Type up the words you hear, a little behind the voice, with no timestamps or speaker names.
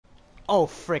Oh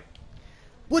frick.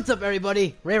 What's up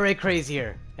everybody? ReyReyCraze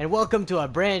here, and welcome to a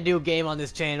brand new game on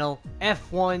this channel,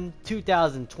 F1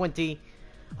 2020.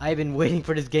 I've been waiting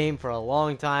for this game for a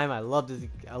long time. I love the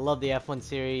F1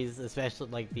 series, especially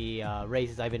like the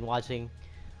races I've been watching.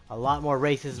 A lot more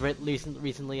races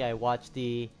recently. I watched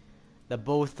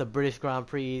both the British Grand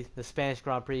Prix, the Spanish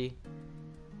Grand Prix.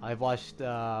 I've watched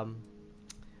a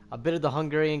bit of the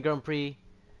Hungarian Grand Prix.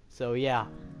 So yeah,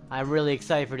 I'm really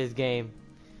excited for this game.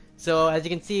 So as you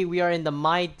can see, we are in the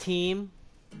My Team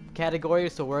category,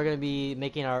 so we're going to be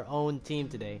making our own team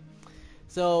today.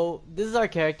 So this is our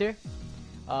character.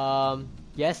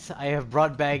 Yes, I have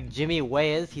brought back Jimmy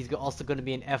Weyes. He's also going to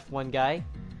be an F1 guy.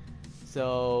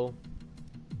 So,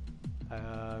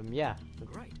 yeah.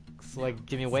 Great. Select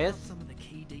Jimmy Weyes. Some of the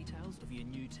key details of your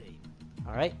new team.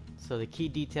 Alright, so the key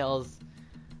details.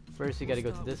 First, we got to go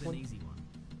to this one.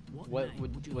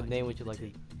 What name would you like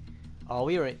to? Oh,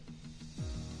 we were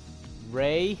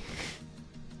Ray.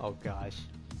 Oh gosh.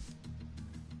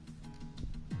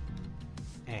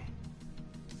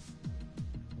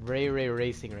 Ray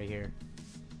Racing right here.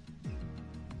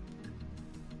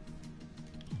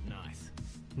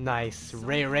 Nice.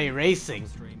 Ray Racing.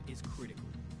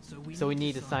 So we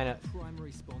need to sign up.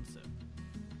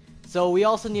 So we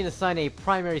also need to sign a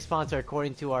primary sponsor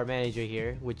according to our manager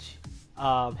here, which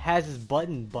has his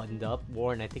button buttoned up.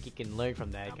 Warren, I think you can learn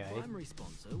from that guy. Our primary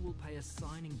sponsor will pay a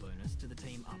signing bonus to the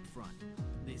team up front.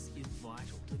 This is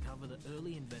vital to cover the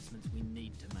early investments we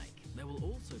need to make. They will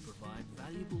also provide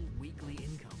valuable weekly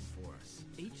income for us.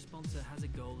 Each sponsor has a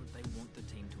goal that they want the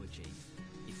team to achieve.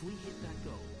 If we hit that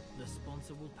goal, the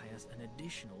sponsor will pay us an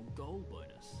additional goal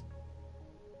bonus.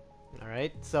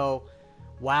 Alright, so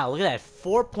wow, look at that,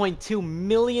 $4.2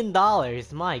 million.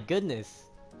 My goodness.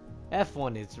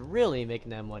 F1 is really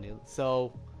making that money.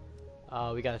 So,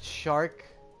 we got a Shark.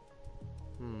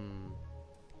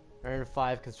 Earn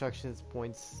 5 construction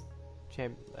points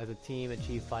as a team.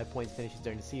 Achieve 5 points finishes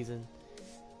during the season.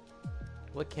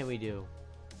 What can we do?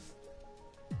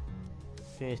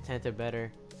 Finish 10th or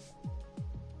better.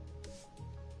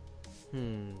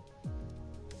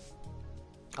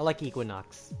 I like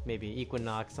Equinox. Maybe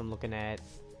Equinox I'm looking at.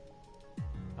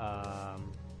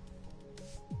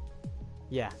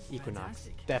 Yeah, Equinox.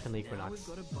 Fantastic. Definitely Now Equinox.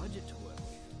 we've got a budget to work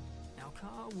with. Our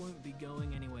car won't be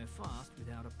going anywhere fast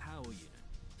without a power unit.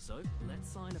 So, let's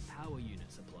sign a power unit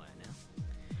supplier now.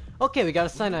 Okay, we gotta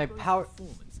sign a both power.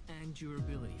 performance and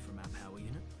durability from our power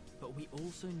unit, but we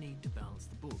also need to balance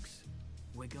the books.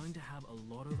 We're going to have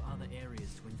a lot of other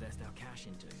areas to invest our cash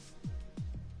into.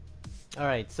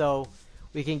 Alright, so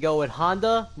we can go with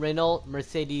Honda, Renault,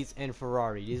 Mercedes, and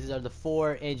Ferrari. These are the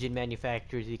 4 engine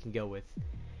manufacturers you can go with.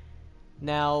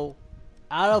 Now,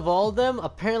 out of all of them,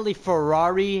 apparently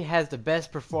Ferrari has the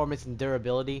best performance and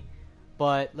durability.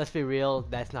 But let's be real,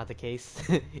 that's not the case.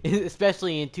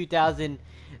 Especially in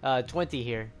 2020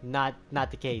 here, not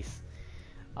the case.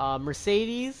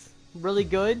 Mercedes, really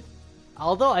good.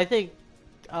 Although I think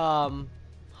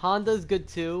Honda's good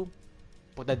too,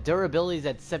 but the durability is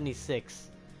at 76.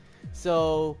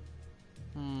 So,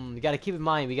 you gotta keep in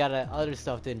mind we got other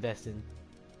stuff to invest in.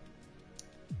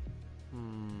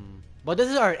 But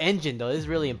this is our engine though, this is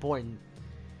really important.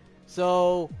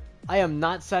 So, I am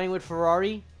not signing with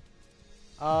Ferrari.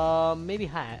 Maybe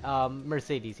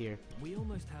Mercedes here. We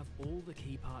almost have all the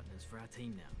key partners for our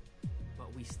team now,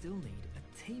 but we still need a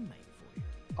teammate for you.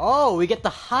 Oh, we get to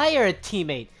hire a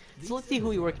teammate. So let's see who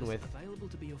we're working with. Available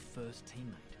to be your first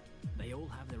teammate. They all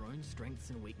have their own strengths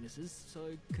and weaknesses,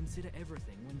 so consider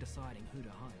everything when deciding who to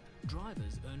hire.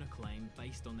 Drivers earn acclaim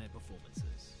based on their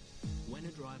performances. When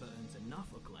a driver earns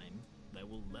enough acclaim, they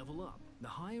will level up. The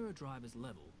higher a driver's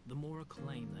level, the more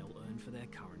acclaim they will earn for their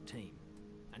current team.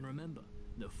 And remember,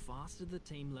 the faster the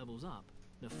team levels up,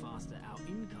 the faster our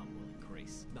income will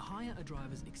increase. The higher a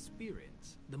driver's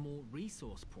experience, the more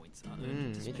resource points are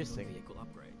earned to spend on vehicle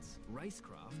upgrades.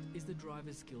 Racecraft is the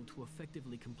driver's skill to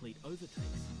effectively complete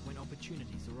overtakes when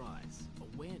opportunities arise.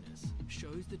 Awareness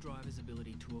shows the driver's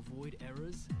ability to avoid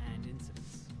errors and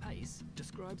incidents. Pace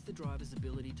describes the driver's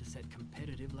ability to set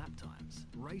competitive lap times.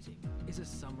 Rating is a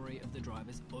summary of the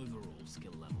driver's overall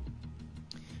skill level.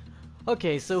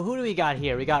 Okay, so who do we got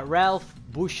here? We got Ralph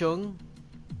Bushung.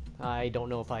 I don't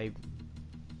know if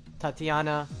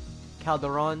Tatiana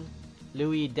Calderon,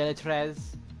 Louis Deletrez,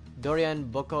 Dorian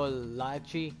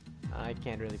Boccolacci. I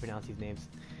can't really pronounce these names.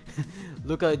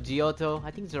 Luca Giotto.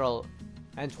 I think these are all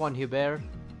Antoine Hubert.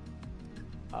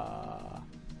 So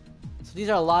these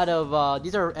are a lot of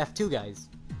these are F2 guys.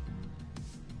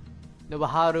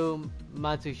 Nobuharu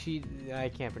Matsushi. I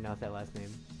can't pronounce that last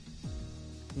name.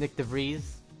 Nick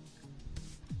DeVries.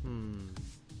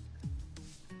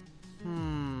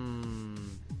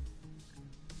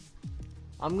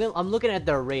 I'm looking at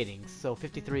their ratings. So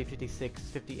 53, 56,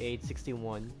 58,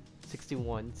 61,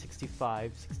 61,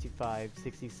 65, 65,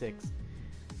 66.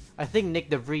 I think Nick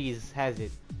DeVries has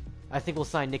it. I think we'll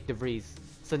sign Nick DeVries.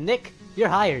 So Nick, you're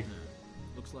hired.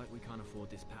 Looks like we can't afford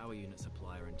this power unit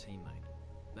supplier and teammate.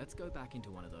 Let's go back into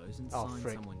one of those and Oh, sign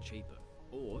frick. someone cheaper.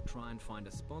 Or try and find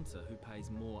a sponsor who pays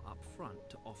more up front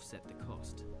to offset the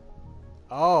cost.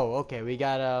 Oh, okay. We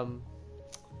got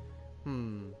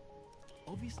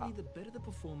Obviously, the better the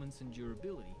performance and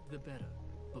durability, the better.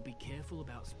 But be careful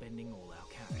about spending all our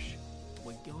cash.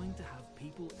 We're going to have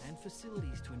people and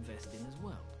facilities to invest in as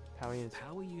well. Power units.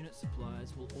 Power unit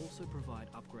suppliers will also provide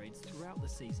upgrades throughout the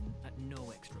season at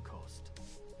no extra cost.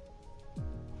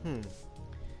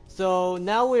 So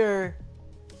now we're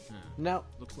now.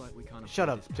 Looks like we can't Shut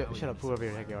afford up, this power shut up, unit whoever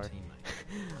the heck you supplier are. and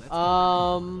teammate. Let's go back into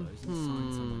one of those and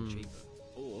sign someone cheaper.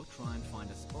 Or try and find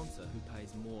a sponsor who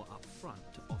pays more up front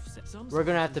to offset. Some We're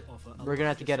gonna have to. sponsors offer We're gonna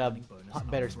have to get a larger signing bonus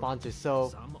better upfront. sponsor. So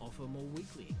Some offer more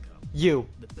weekly income. you.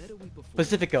 The better we perform,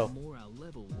 Pacifico. the more our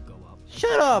level will go up. and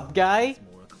Shut up, guy.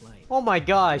 more acclaim. Oh my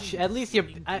gosh. At least you're.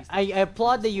 I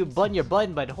applaud that you button your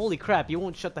button, but holy crap, you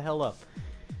won't shut the hell up.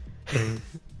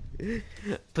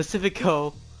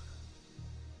 Pacifico.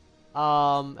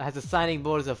 Has a signing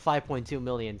bonus of 5.2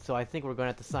 million, so I think we're gonna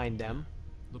have to sign them.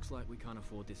 Looks like we can't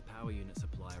afford this power unit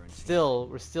supplier and Still,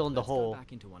 we're still in the Let's go hole.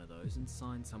 back into one of those and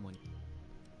sign someone.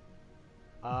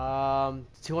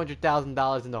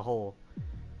 $200,000 in the hole.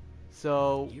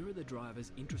 So, Here are the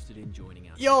drivers interested in joining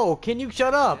our yo, can you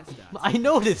shut up? I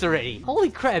know this already. Holy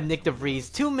crap, Nick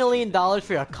DeVries, $2 million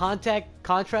for your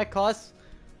contract costs?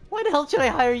 Why the hell should I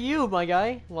hire you, my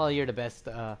guy? Well, you're the best,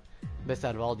 best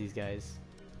out of all these guys.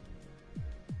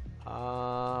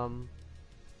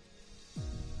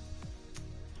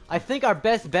 I think our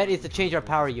best bet is to change our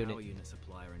power unit.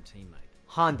 Supplier and teammate.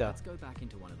 Honda. Let's go back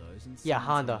into one of those and Yeah, sign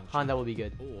Honda. someone Honda cheaper. will be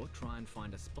good. Or try and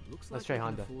find a spot. Looks Let's like try we can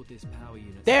Honda. afford this power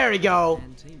unit There we go.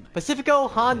 and teammate. Pacifico,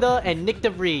 Honda, and Nick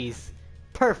DeVries.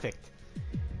 Perfect.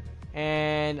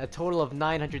 And a total of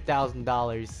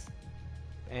 $900,000.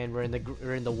 And we're in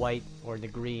the white or in the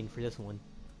green for this one.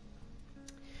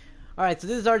 All right, so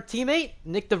this is our teammate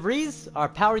Nick DeVries, our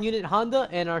power unit Honda,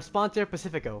 and our sponsor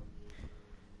Pacifico.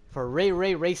 For Ray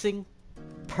Racing,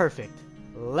 perfect.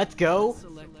 Let's go.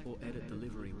 Select or edit the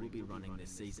livery we'll be running this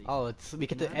season. Oh, we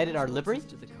get to edit our livery.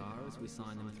 To the car as we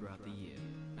sign them throughout the year.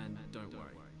 And don't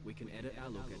worry, we can edit our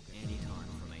look at any time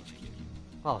from HQ.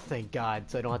 Oh, thank God!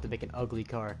 So I don't have to make an ugly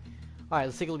car. All right,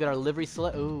 let's take a look at our livery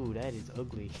select. Ooh, that is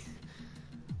ugly.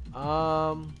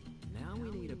 Now we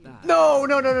need a badge. No,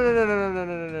 no, no, no, no, no, no, no, no,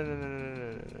 no, no, no, no,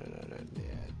 no, no, no.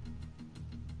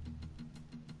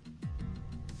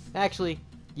 Actually,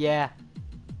 yeah.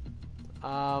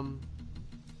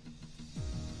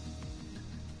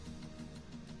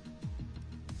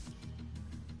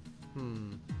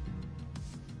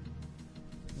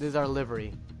 This is our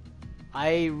livery.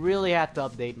 I really have to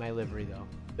update my livery though.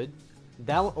 Good.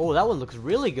 That one, oh, that one looks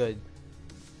really good.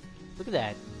 Look at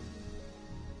that.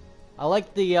 I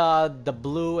like the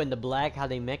blue and the black, how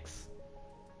they mix.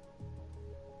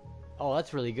 Oh,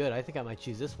 that's really good. I think I might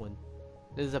choose this one.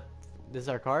 This is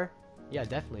our car? Yeah,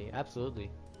 definitely, absolutely.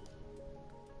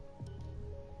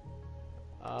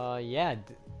 Yeah.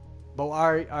 But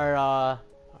our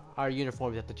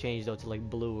uniforms have to change though to like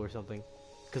blue or something,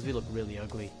 because we look really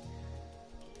ugly.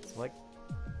 Select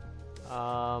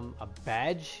a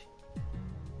badge.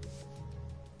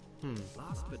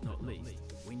 Last but not least,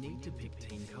 we need to pick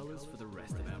team colors for the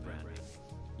rest of our branding.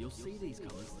 You'll see these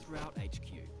colors throughout HQ.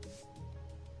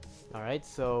 Alright,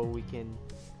 so we can...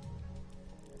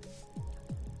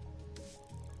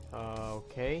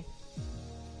 okay.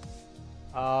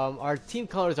 Our team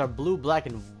colors are blue, black,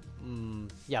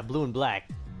 and... yeah, blue and black.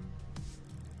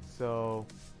 So...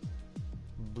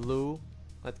 blue.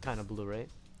 That's kind of blue, right?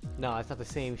 No, it's not the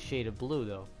same shade of blue,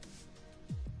 though.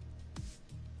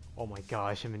 Oh my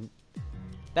gosh, I mean...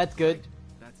 that's good.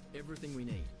 That's everything we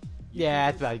need. Yeah,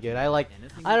 that's about good. I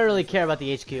don't really care about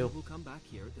the HQ. We'll come back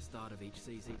here at the start of each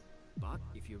season. But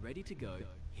if you're ready to go,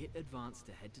 hit advance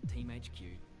to head to Team HQ,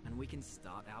 and we can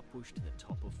start our push to the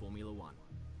top of Formula 1.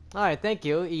 Alright, thank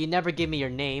you. You never gave me your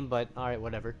name, but alright,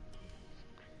 whatever.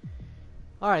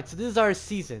 Alright, so this is our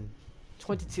season.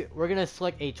 22. We're gonna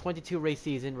select a 22 race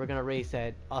season. We're gonna race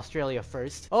at Australia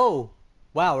first. Oh!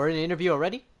 Wow, we're in an interview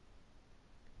already?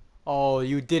 Oh,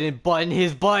 you didn't button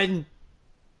his button!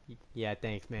 Yeah,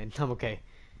 thanks, man. I'm okay.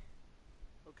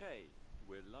 Okay,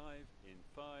 we're live in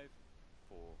 5,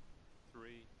 4,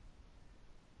 3.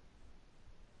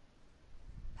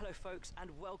 Hello folks,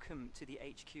 and welcome to the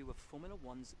HQ of Formula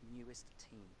One's newest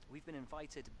team. We've been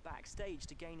invited backstage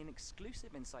to gain an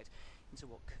exclusive insight into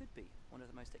what could be one of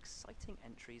the most exciting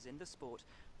entries in the sport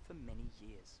for many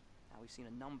years. Now, we've seen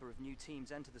a number of new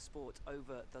teams enter the sport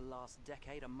over the last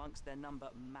decade, amongst their number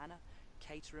Manor,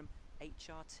 Caterham,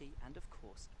 HRT and of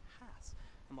course Haas.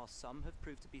 And while some have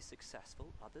proved to be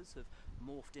successful, others have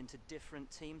morphed into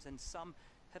different teams and some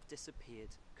have disappeared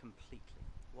completely.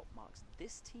 What marks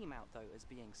this team out, though, as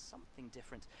being something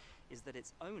different is that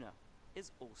its owner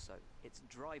is also its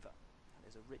driver. Now,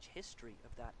 there's a rich history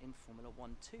of that in Formula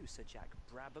 1 too. Sir Jack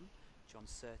Brabham, John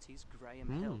Surtees, Graham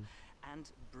Hill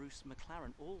and Bruce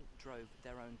McLaren all drove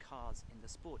their own cars in the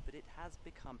sport, but it has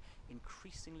become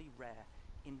increasingly rare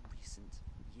in recent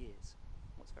years.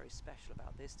 What's very special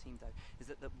about this team, though, is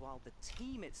that while the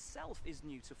team itself is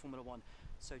new to Formula 1,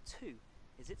 so too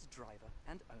is its driver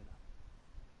and owner.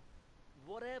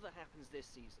 Whatever happens this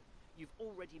season, you've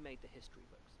already made the history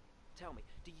books. Tell me,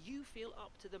 do you feel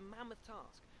up to the mammoth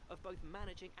task of both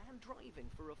managing and driving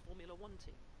for a Formula 1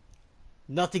 team?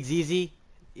 Nothing easy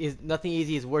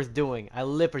is worth doing. I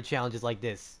live for challenges like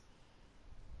this.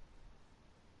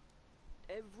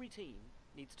 Every team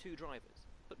needs two drivers,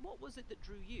 but what was it that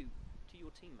drew you to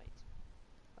your teammates?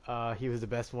 He was the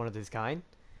best one of his kind.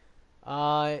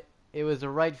 It was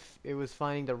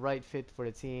finding the right fit for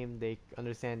the team. They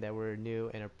understand that we're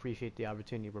new and appreciate the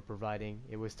opportunity we're providing.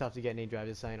 It was tough to get any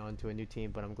drivers to sign on to a new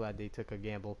team, but I'm glad they took a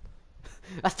gamble.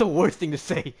 That's the worst thing to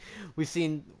say. We've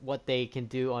seen what they can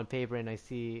do on paper, and I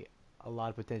see a lot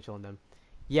of potential in them.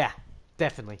 Yeah,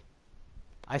 definitely.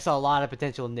 I saw a lot of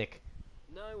potential in Nick.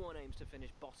 No one aims to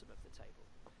finish bottom of the table.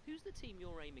 Who's the team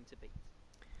you're aiming to beat?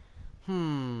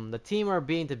 The team we're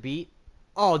being to beat?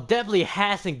 Oh, definitely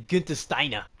Haas and Günther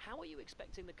Steiner. How are you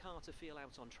expecting the car to feel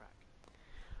out on track?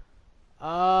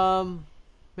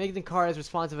 Making the car as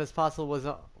responsive as possible was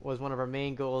one of our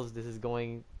main goals. This is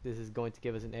going to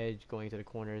give us an edge going to the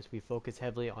corners. We focus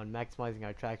heavily on maximizing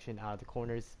our traction out of the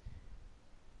corners.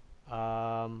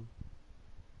 I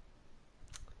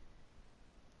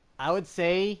would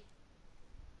say,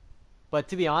 but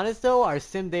to be honest though, our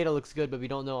sim data looks good, but we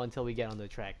don't know until we get on the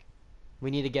track. We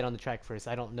need to get on the track first.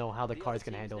 I don't know how the car's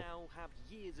going to handle. Now have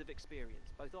years of experience,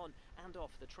 both on and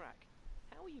off the track.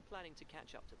 How are you planning to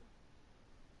catch up to them?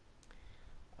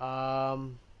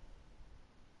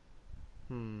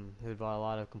 There's a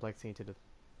lot of complexity into the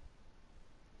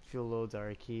fuel loads are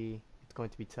a key. It's going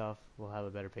to be tough. We'll have a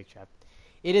better picture.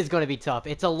 It is going to be tough.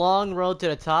 It's a long road to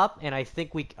the top, and I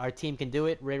think our team can do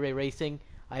it. ReyRey Racing.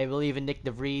 I believe in Nick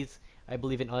DeVries. I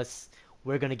believe in us.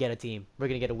 We're going to get a team. We're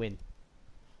going to get a win.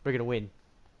 We're going to win.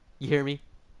 You hear me?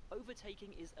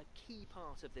 Overtaking is a key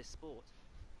part of this sport.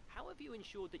 How have you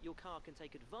ensured that your car can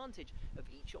take advantage of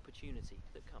each opportunity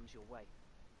that comes your way?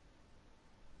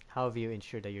 How have you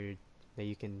ensured that you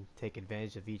can take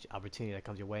advantage of each opportunity that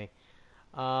comes your way?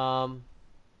 F1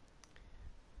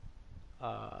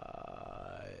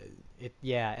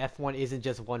 isn't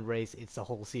just one race, it's the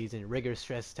whole season. Rigorous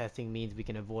stress testing means we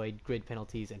can avoid grid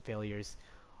penalties and failures.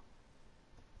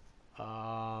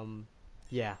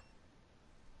 Yeah.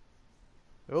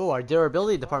 Oh, our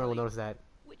durability department will notice that.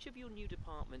 Which of your new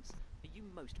departments are you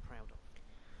most proud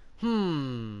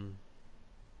of?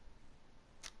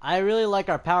 I really like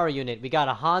our power unit. We got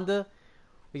a Honda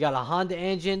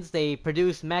engines. They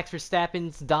produced Max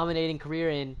Verstappen's dominating career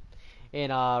in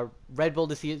Red Bull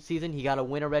this season. He got a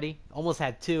win already. Almost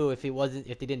had two if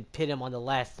they didn't pit him on the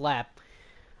last lap.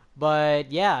 But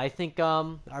yeah, I think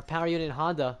our power unit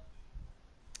Honda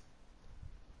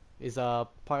is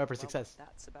part of our success.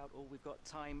 That's about all we've got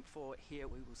time for here.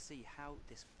 We will see how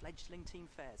this fledgling team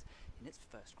fares in its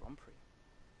first Grand Prix.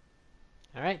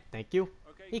 All right, thank you.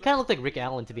 Okay, He kind of looked like Rick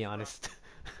Allen, to be honest.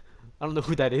 I don't know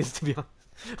who that is, to be honest.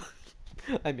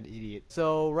 I'm an idiot.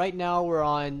 So right now we're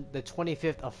on the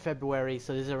 25th of February,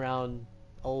 so this is around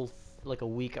like a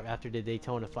week after the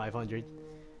Daytona 500.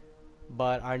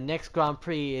 But our next Grand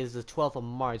Prix is the 12th of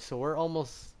March, so we're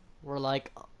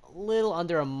like a little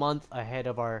under a month ahead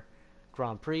of our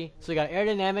Grand Prix. So we got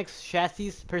aerodynamics,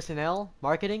 chassis, personnel,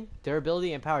 marketing,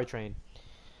 durability, and powertrain.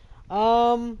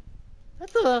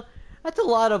 That's a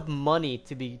lot of money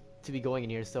to be going in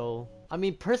here. So I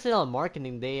mean, personnel and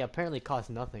marketing, they apparently cost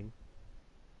nothing.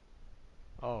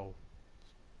 Oh,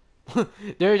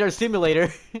 there's our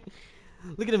simulator.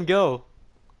 Look at him go.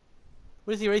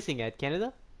 What is he racing at?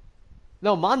 Canada?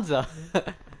 No, Monza.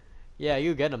 Yeah,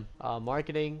 you get him.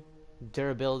 Marketing,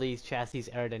 durability, chassis,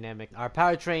 aerodynamic. Our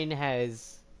powertrain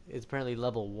is apparently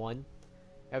level 1.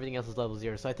 Everything else is level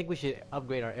 0. So I think we should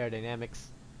upgrade our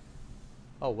aerodynamics.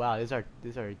 Oh wow, these are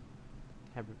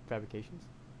fabrications.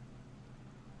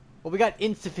 Well, we got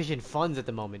insufficient funds at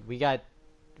the moment. We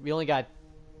only got,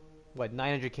 what,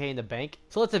 900k in the bank?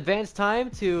 So let's advance time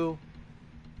to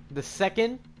the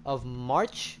 2nd of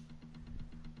March.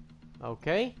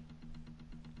 Okay.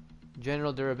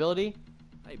 General durability.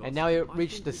 Hey, boss, And now we I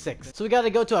reached think the we should 6th. So we gotta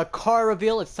go to a car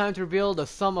reveal. It's time to reveal the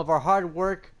sum of our hard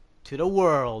work to the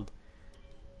world.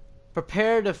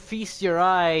 Prepare to feast your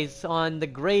eyes on the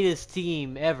greatest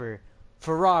team ever.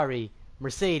 Ferrari,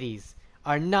 Mercedes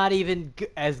are not even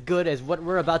as good as what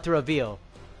we're about to reveal.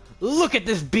 Look at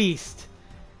this beast!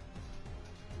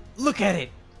 Look at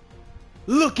it!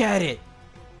 Look at it!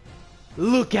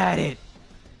 Look at it!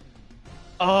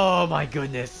 Oh my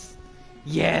goodness!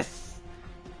 Yes!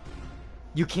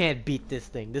 You can't beat this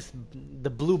thing. The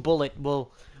blue bullet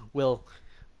will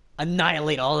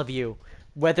annihilate all of you.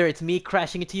 Whether it's me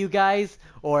crashing into you guys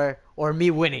or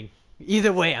me winning.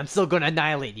 Either way, I'm still gonna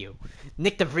annihilate you.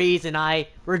 Nick DeVries and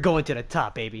we're going to the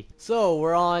top, baby. So,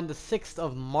 we're on the 6th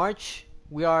of March.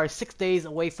 We are 6 days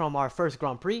away from our first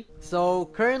Grand Prix. So,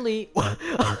 currently...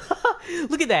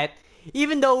 Look at that!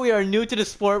 Even though we are new to the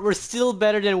sport, we're still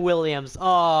better than Williams.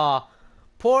 Aw,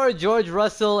 poor George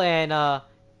Russell and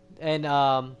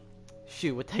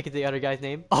shoot, what the heck is the other guy's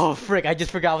name? Oh frick, I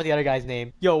just forgot what the other guy's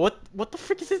name. Yo, what the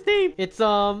frick is his name? It's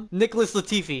Nicholas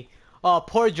Latifi. Oh,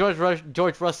 poor George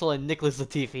Russell and Nicholas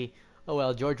Latifi. Oh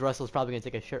well, George Russell's probably gonna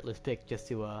take a shirtless pic just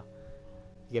to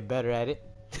get better at it,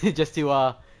 just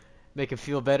to make him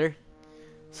feel better.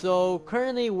 So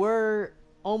currently we're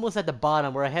almost at the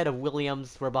bottom. We're ahead of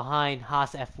Williams. We're behind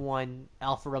Haas F1,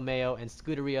 Alfa Romeo, and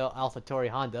Scuderia AlphaTauri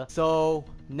Honda. So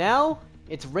now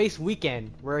it's race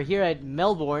weekend. We're here at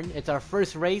Melbourne. It's our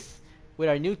first race with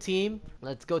our new team.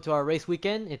 Let's go to our race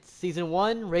weekend. It's season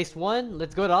 1, race 1.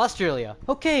 Let's go to Australia.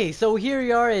 Okay, so here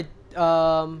we are at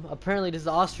apparently this is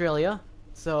Australia.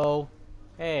 So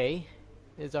hey,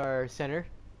 is our center.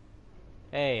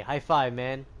 Hey, high five,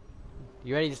 man.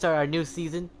 You ready to start our new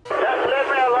season? Just leave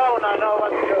me alone, I know what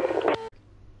to do.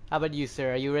 How about you,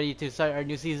 sir? Are you ready to start our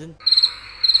new season?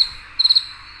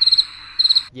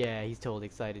 Yeah, he's totally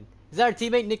excited. Is that our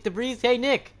teammate, Nick DeVries? Hey,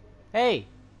 Nick! Hey!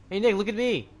 Hey, Nick, look at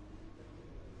me!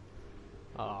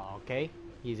 Oh, okay.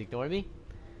 He's ignoring me.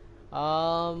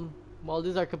 Well,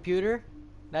 this is our computer.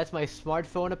 That's my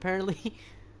smartphone, apparently.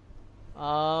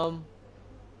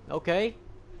 Okay.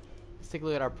 Let's take a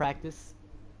look at our practice.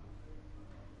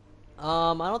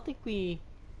 I don't think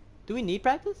do we need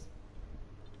practice?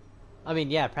 I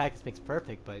mean, yeah, practice makes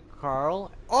perfect, but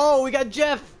Carl... Oh, we got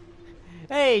Jeff!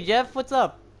 Hey, Jeff, what's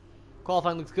up?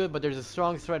 Qualifying looks good, but there's a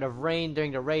strong threat of rain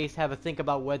during the race. Have a think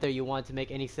about whether you want to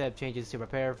make any setup changes to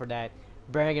prepare for that.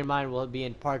 Bearing in mind we'll be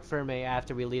in Parc Ferme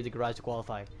after we leave the garage to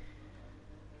qualify.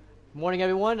 Morning,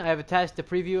 everyone. I have attached the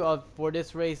preview for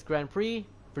this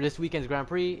weekend's Grand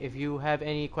Prix. If you have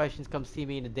any questions, come see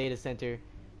me in the data center.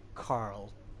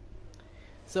 Carl.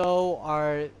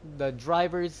 So the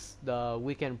drivers, the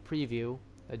weekend preview,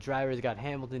 the drivers got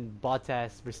Hamilton,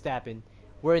 Bottas, Verstappen.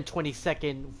 We're in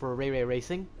 22nd for Ray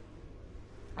Racing.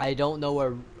 I don't know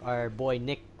where our boy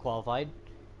Nick qualified.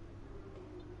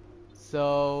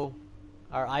 So,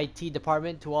 our IT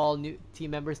department, to all new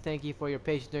team members, thank you for your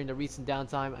patience during the recent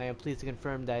downtime. I am pleased to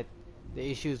confirm that the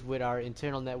issues with our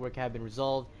internal network have been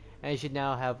resolved, and you should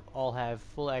now all have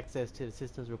full access to the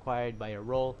systems required by your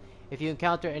role. If you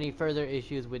encounter any further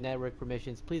issues with network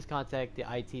permissions, please contact the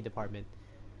IT department.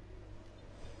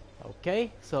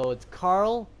 Okay, so it's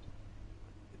Carl.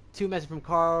 2 messages from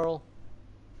Carl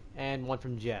and 1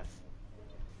 from Jeff.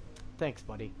 Thanks,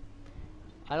 buddy.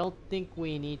 I don't think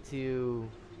we need to...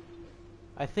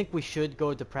 I think we should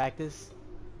go to practice.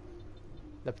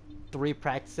 The 3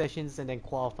 practice sessions and then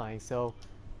qualifying. So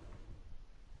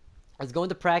let's go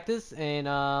into practice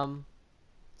and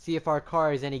see if our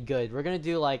car is any good. We're gonna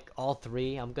do like all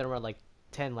 3. I'm gonna run like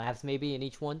 10 laps maybe in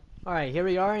each one. Alright, here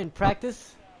we are in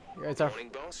practice. It's our Morning,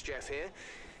 boss. Jeff here.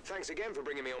 Thanks again for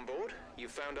bringing me on board.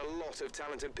 You've found a lot of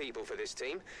talented people for this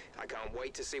team. I can't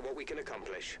wait to see what we can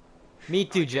accomplish. Me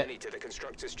too, Our Jeff. journey to the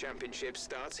Constructors' Championship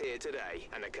starts here today,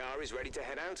 and the car is ready to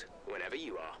head out whenever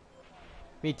you are.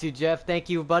 Me too, Jeff. Thank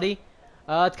you, buddy.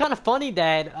 It's kind of funny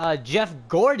that Jeff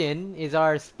Gordon is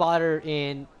our spotter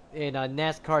in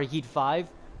NASCAR Heat 5,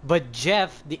 but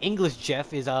Jeff, the English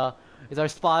Jeff, is our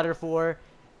spotter for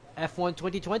F1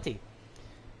 2020.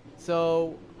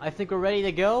 So I think we're ready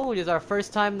to go. It is our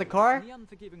first time in the car. In the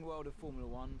unforgiving world of Formula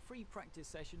 1, free practice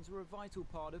sessions are a vital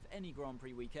part of any Grand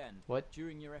Prix weekend. What?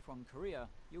 During your F1 career,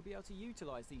 you'll be able to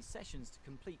utilize these sessions to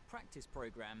complete practice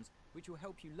programs, which will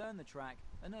help you learn the track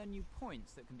and earn you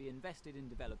points that can be invested in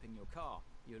developing your car.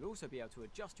 You'll also be able to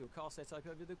adjust your car setup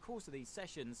over the course of these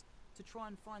sessions to try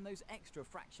and find those extra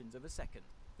fractions of a second.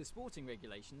 The sporting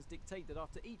regulations dictate that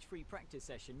after each free practice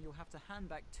session, you'll have to hand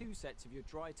back 2 sets of your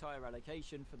dry tyre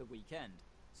allocation for the weekend.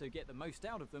 So get the most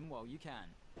out of them while you can.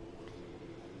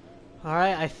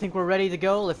 Alright, I think we're ready to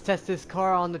go. Let's test this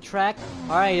car on the track.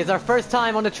 Alright, it's our first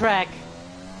time on the track.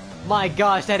 My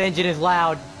gosh, that engine is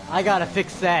loud. I gotta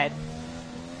fix that.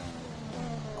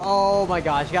 Oh my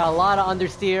gosh, got a lot of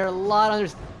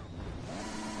understeer,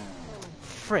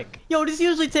 Frick. Yo, this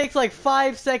usually takes like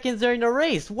 5 seconds during the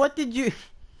race. What did you...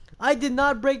 I did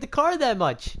not break the car that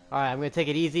much. Alright, I'm gonna take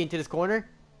it easy into this corner.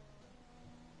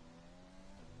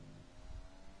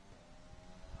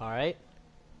 Alright.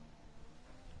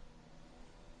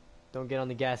 Don't get on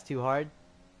the gas too hard.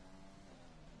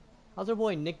 How's our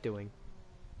boy Nick doing?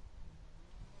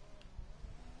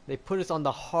 They put us on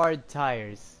the hard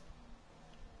tires.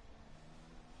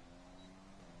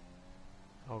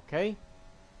 Okay.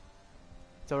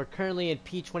 So we're currently in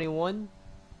P21.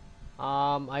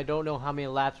 I don't know how many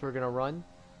laps we're gonna run.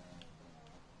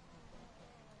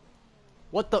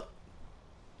 What the?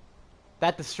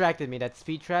 That distracted me. That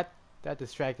speed trap. That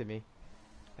distracted me.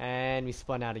 And we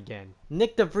spun out again.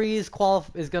 Nick DeVries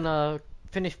is gonna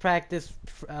finish practice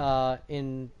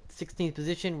in 16th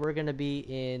position. We're gonna be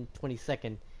in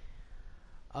 22nd.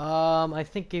 I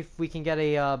think if we can get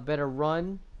a better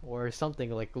run or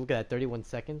something, like look at that, 31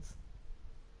 seconds.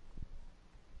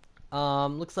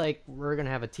 Looks like we're gonna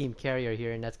have a team carrier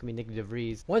here, and that's gonna be Nick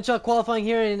DeVries. One shot qualifying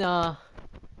here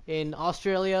in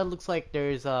Australia. Looks like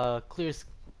there's clear,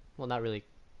 well, not really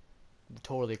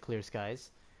totally clear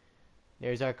skies.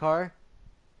 There's our car.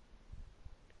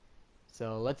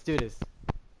 So let's do this.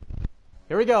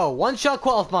 Here we go. One shot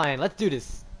qualifying. Let's do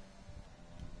this.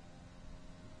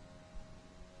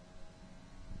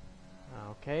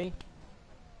 Okay.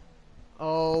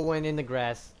 Oh, went in the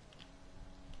grass.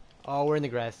 Oh, we're in the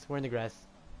grass. We're in the grass.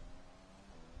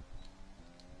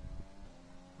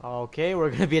 Okay,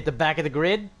 we're gonna be at the back of the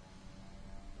grid.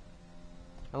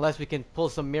 Unless we can pull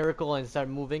some miracle and start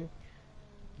moving.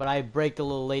 But I braked a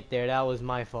little late there. That was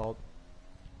my fault.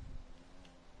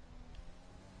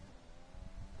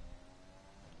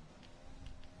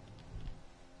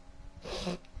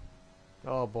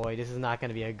 Oh boy, this is not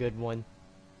gonna be a good one.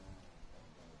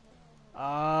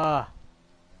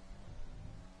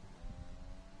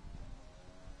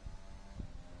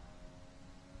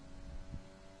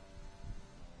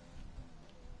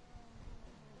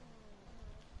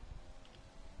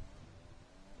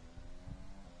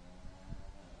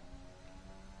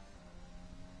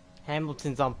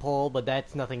 Hamilton's on pole, but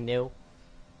that's nothing new.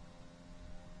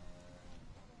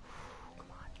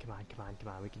 Come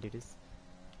on, we can do this.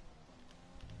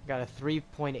 Got a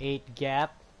 3.8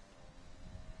 gap.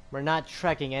 We're not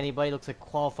trekking anybody. Looks like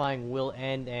qualifying will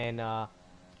end, and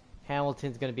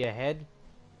Hamilton's gonna be ahead.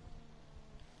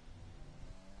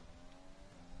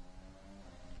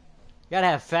 You gotta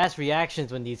have fast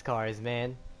reactions when these cars,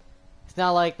 man. It's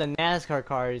not like the NASCAR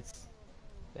cars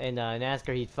in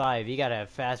NASCAR Heat 5. You gotta have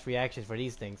fast reactions for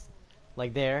these things.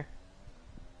 Like there.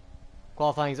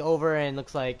 Qualifying's over, and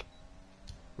looks like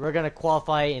we're gonna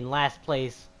qualify in last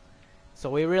place. So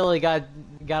we really got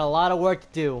a lot of work to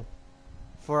do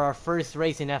for our first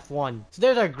race in F1. So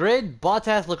there's our grid.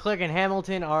 Bottas, Leclerc, and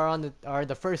Hamilton are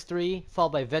the first three,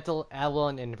 followed by Vettel,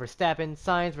 Albon, and Verstappen.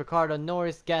 Sainz, Ricciardo,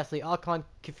 Norris, Gasly, Ocon,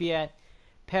 Kvyat,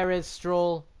 Perez,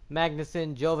 Stroll,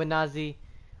 Magnussen, Giovinazzi,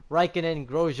 Raikkonen,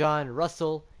 Grosjean,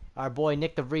 Russell. Our boy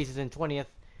Nick DeVries is in 20th.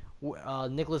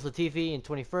 Nicholas Latifi in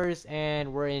 21st,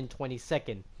 and we're in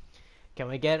 22nd. Can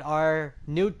we get our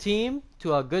new team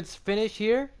to a good finish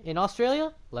here in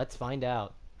Australia? Let's find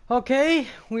out. Okay,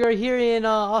 we are here in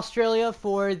Australia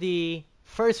for the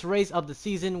first race of the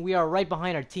season. We are right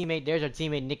behind our teammate. There's our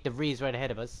teammate Nick DeVries right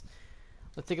ahead of us.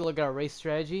 Let's take a look at our race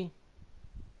strategy.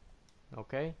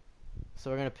 Okay, so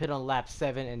we're gonna pit on lap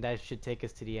 7, and that should take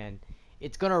us to the end.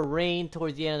 It's gonna rain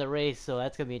towards the end of the race, so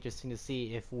that's gonna be interesting to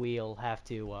see if we'll have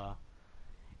to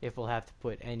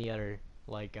put any other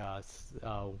like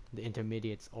the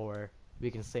intermediates, or we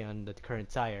can stay on the current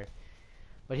tire.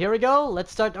 But here we go.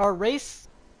 Let's start our race.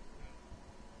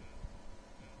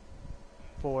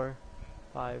 4,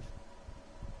 5.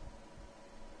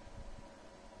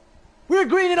 We're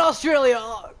green in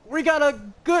Australia. We got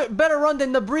a better run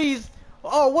than the Breeze.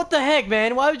 Oh, what the heck,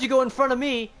 man? Why would you go in front of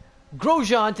me?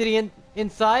 Grosjean to the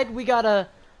inside. We got a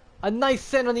nice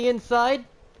send on the inside.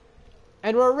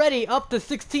 And we're already up to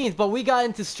 16th, but we got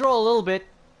into Stroll a little bit.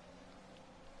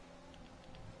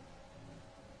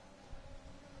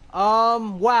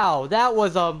 Wow, that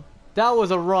was a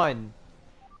run.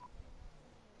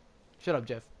 Shut up,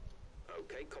 Jeff.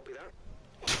 Okay, copy that.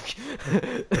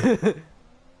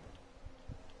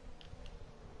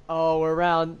 Oh, we're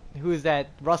around. Who's that?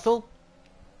 Russell?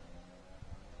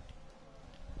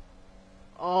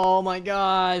 Oh my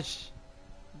gosh.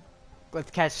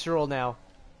 Let's catch Stroll now.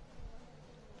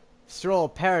 Stroll,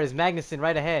 Perez, Magnussen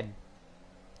right ahead.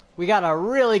 We got a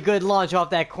really good launch off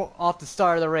the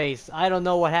start of the race. I don't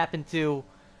know what happened to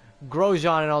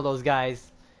Grosjean and all those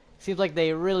guys. Seems like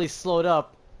they really slowed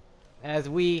up as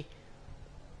we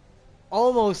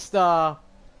almost got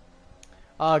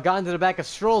into the back of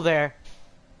Stroll there.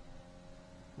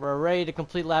 We're ready to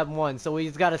complete lap 1, so we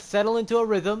just got to settle into a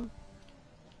rhythm.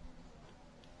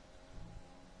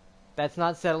 That's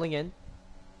not settling in.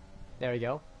 There we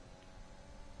go.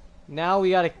 Now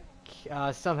we got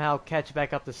to somehow catch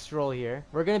back up the Stroll here.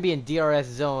 We're going to be in DRS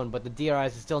zone, but the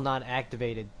DRS is still not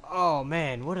activated. Oh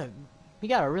man, we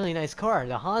got a really nice car.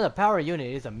 The Honda power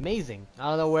unit is amazing. I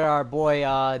don't know where our boy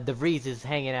De Vries is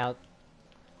hanging out.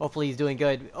 Hopefully he's doing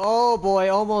good. Oh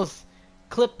boy, almost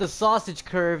clipped the sausage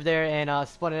curve there and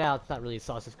spun it out. It's not really a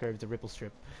sausage curve, it's a ripple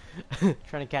strip.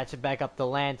 Trying to catch it back up to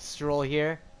Lance Stroll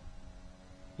here.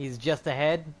 He's just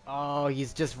ahead. Oh,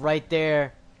 he's just right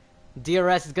there.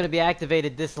 DRS is going to be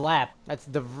activated this lap.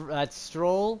 That's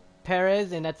Stroll,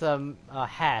 Perez, and that's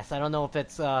Haas. I don't know if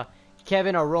it's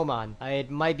Kevin or Roman.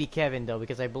 It might be Kevin though,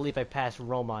 because I believe I passed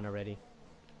Roman already.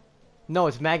 No,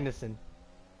 it's Magnussen.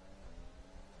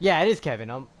 Yeah, it is Kevin.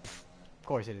 Of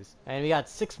course it is. And we got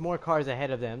 6 more cars ahead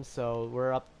of them, so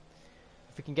we're up.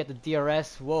 If we can get the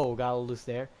DRS, whoa, got a little loose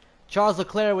there. Charles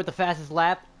Leclerc with the fastest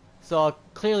lap. So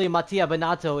clearly Mattia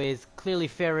Binotto is clearly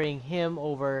favoring him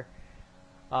over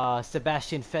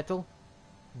Sebastian Vettel.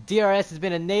 DRS has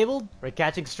been enabled. We're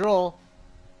catching Stroll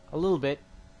a little bit.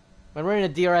 When we're in a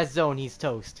DRS zone, he's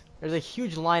toast. There's a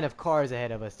huge line of cars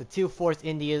ahead of us. The 2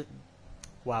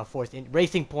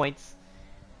 Racing Points.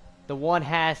 The 1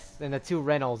 Haas and the 2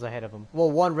 Renaults ahead of him.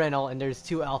 Well, 1 Renault and there's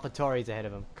 2 AlphaTauris ahead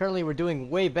of him. Currently, we're doing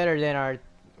way better than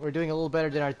we're doing a little better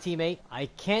than our teammate. I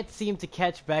can't seem to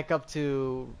catch back up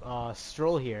to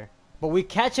Stroll here. But we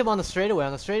catch him on the straightaway.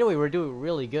 On the straightaway, we're doing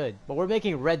really good. But we're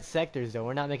making red sectors, though.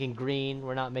 We're not making green.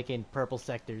 We're not making purple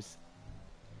sectors.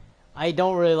 I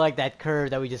don't really like that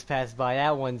curve that we just passed by.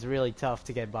 That one's really tough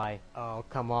to get by. Oh,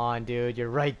 come on, dude. You're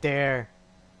right there.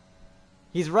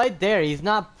 He's right there. He's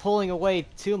not pulling away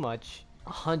too much.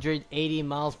 180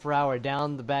 miles per hour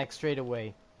down the back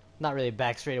straightaway. Not really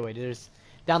back straightaway. There's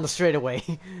down the straightaway.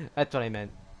 That's what I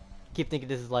meant. Keep thinking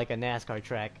this is like a NASCAR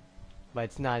track, but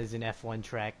it's not. It's an F1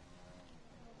 track.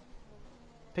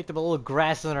 Picked up a little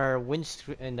grass on our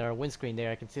windscreen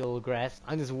there. I can see a little grass.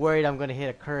 I'm just worried I'm gonna hit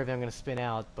a curve and I'm gonna spin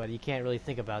out, but you can't really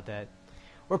think about that.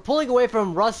 We're pulling away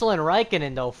from Russell and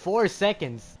Raikkonen though. 4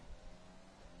 seconds.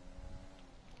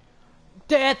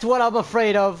 That's what I'm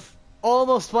afraid of.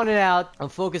 Almost spun it out. I'm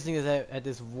focusing at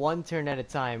this 1 turn at a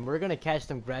time. We're gonna catch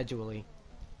them gradually.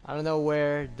 I don't know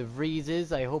where De Vries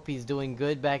is. I hope he's doing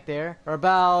good back there. We're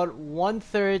about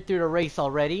 1/3 through the race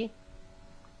already.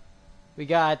 We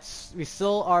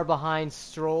still are behind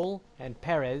Stroll and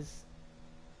Perez.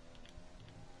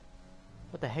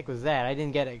 What the heck was that? I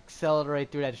didn't get to accelerate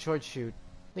through that short shoot.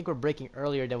 I think we're braking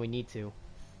earlier than we need to.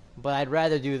 But I'd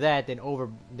rather do that than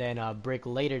brake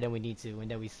later than we need to,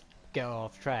 and then we go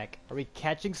off track. Are we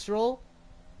catching Stroll?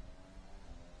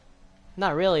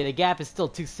 Not really. The gap is still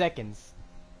 2 seconds.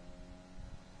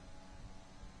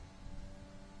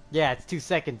 Yeah, it's 2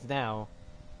 seconds now.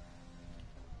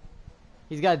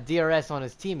 He's got DRS on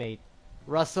his teammate,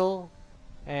 Russell,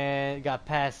 and got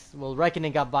past. Well,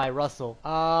 Raikkonen got by Russell.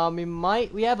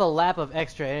 We have a lap of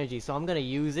extra energy, so I'm gonna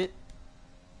use it.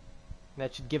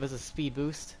 That should give us a speed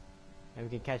boost, and we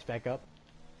can catch back up.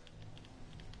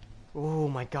 Oh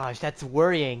my gosh, that's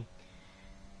worrying.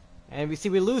 And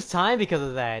we lose time because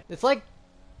of that. It's like,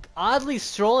 oddly,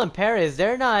 Stroll and Perez,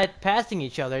 they're not passing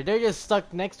each other. They're just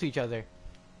stuck next to each other.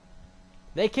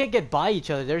 They can't get by each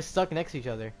other. They're stuck next to each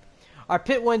other. Our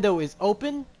pit window is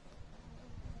open.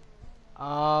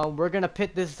 We're gonna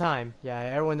pit this time. Yeah,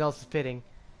 everyone else is pitting.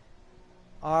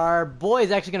 Our boy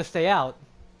is actually gonna stay out.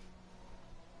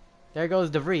 There goes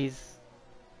De Vries.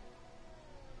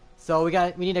 So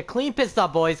we need a clean pit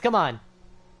stop, boys. Come on.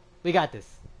 We got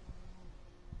this.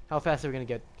 How fast are we gonna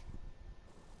get?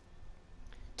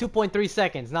 2.3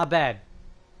 seconds, not bad.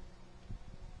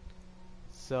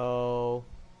 So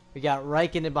we got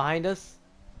Raikkonen behind us.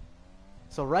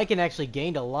 So Raikkonen actually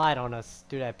gained a lot on us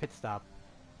through that pit stop.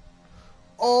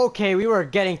 Okay, we were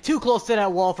getting too close to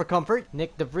that wall for comfort.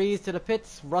 Nick De Vries to the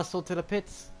pits, Russell to the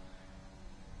pits.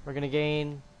 We're gonna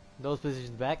gain those positions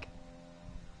back.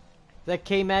 Is that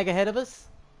K-Mag ahead of us?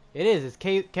 It is. It's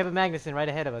Kevin Magnussen right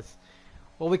ahead of us.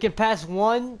 Well, we can pass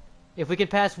one. If we can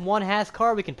pass one Haas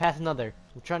car, we can pass another.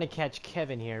 I'm trying to catch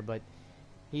Kevin here, but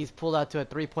He's pulled out to a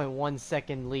 3.1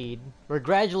 second lead. We're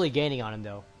gradually gaining on him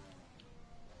though,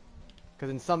 because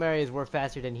in some areas we're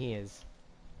faster than he is.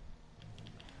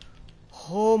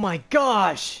 Oh my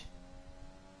gosh!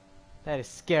 That is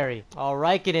scary. All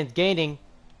right, Raikkonen's gaining.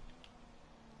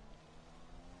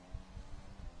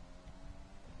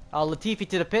 Latifi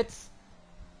to the pits.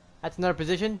 That's another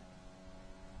position.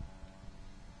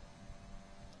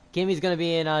 Kimi's gonna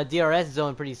be in DRS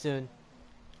zone pretty soon.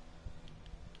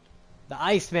 The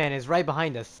Iceman is right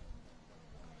behind us.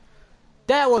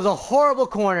 That was a horrible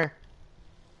corner.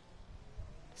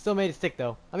 Still made it stick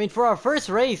though. I mean, for our first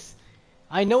race,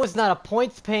 I know it's not a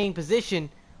points-paying position,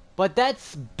 but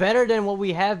that's better than what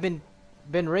we have been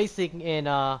racing in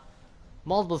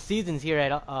multiple seasons here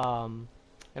at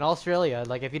in Australia.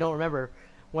 Like, if you don't remember,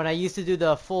 when I used to do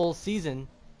the full season,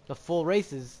 the full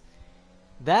races,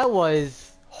 that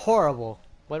was horrible.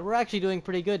 But we're actually doing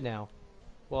pretty good now.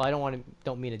 Well, I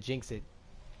don't mean to jinx it.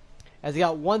 As we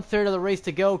got 1/3 of the race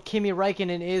to go, Kimi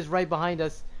Raikkonen is right behind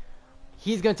us.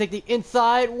 He's gonna take the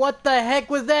inside. What the heck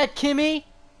was that, Kimi?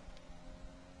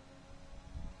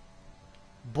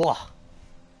 Blah.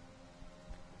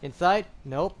 Inside?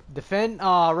 Nope. Defend.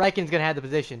 Oh, Raikkonen's gonna have the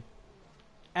position.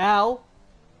 Ow.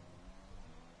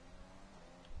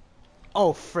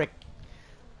 Oh, frick.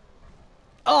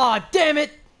 Oh, damn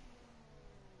it.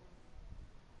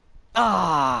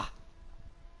 Ah.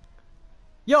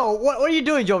 Yo, what are you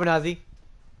doing, Giovinazzi?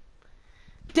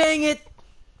 Dang it.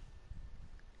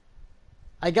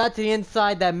 I got to the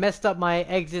inside, that messed up my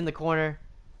exit in the corner.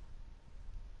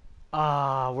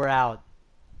 Ah, we're out.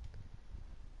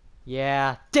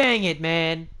 Yeah, dang it,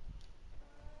 man.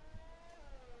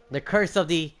 The curse of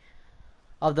the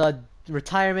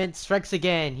retirement strikes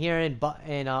again here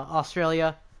in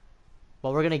Australia.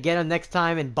 But we're gonna get him next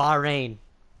time in Bahrain.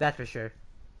 That's for sure.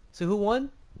 So who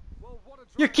won?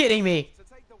 You're kidding me.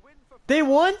 They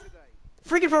won?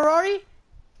 Freaking Ferrari?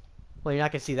 Well, you're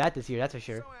not gonna see that this year, that's for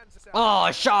sure.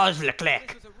 Oh, Charles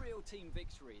Leclerc. This was a real team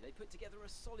victory. They put together a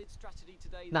solid strategy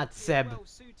today. Not Seb.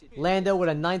 Lando with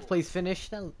a 9th place finish.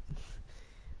 Look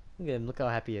at him. Look how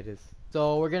happy it is.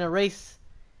 So we're gonna race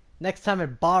next time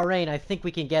at Bahrain. I think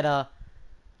we can get a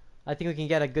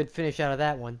good finish out of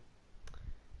that one.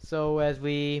 So as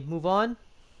we move on.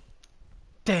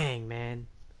 Dang, man.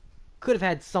 Could have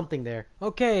had something there.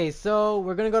 Okay, so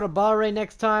we're gonna go to Bahrain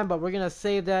next time, but we're gonna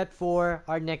save that for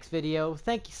our next video.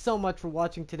 Thank you so much for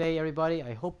watching today, everybody.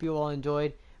 I hope you all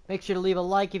enjoyed. Make sure to leave a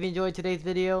like if you enjoyed today's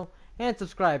video, and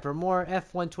subscribe for more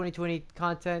F1 2020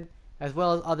 content, as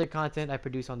well as other content I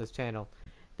produce on this channel.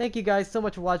 Thank you guys so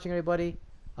much for watching, everybody.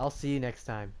 I'll see you next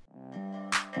time.